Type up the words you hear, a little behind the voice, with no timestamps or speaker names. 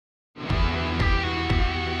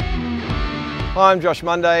Hi, I'm Josh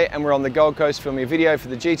Munday and we're on the Gold Coast filming a video for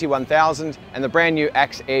the GT1000 and the brand new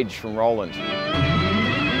AX-Edge from Roland.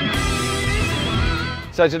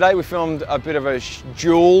 So today we filmed a bit of a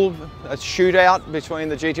duel, a shootout between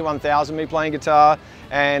the GT1000, me playing guitar,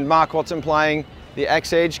 and Mark Watson playing the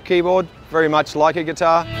AX-Edge keyboard, very much like a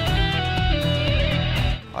guitar.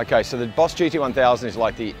 Okay, so the Boss GT1000 is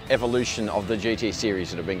like the evolution of the GT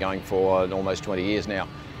series that have been going for almost 20 years now.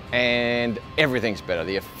 And everything's better.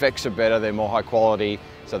 The effects are better, they're more high quality,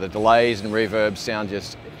 so the delays and reverbs sound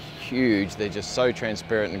just huge. They're just so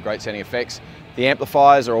transparent and great sounding effects. The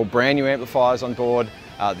amplifiers are all brand new amplifiers on board.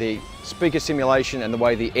 The speaker simulation and the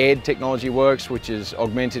way the ED technology works, which is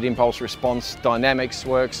augmented impulse response dynamics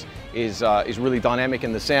works, is really dynamic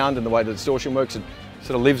in the sound, and the way the distortion works, it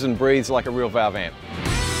sort of lives and breathes like a real valve amp.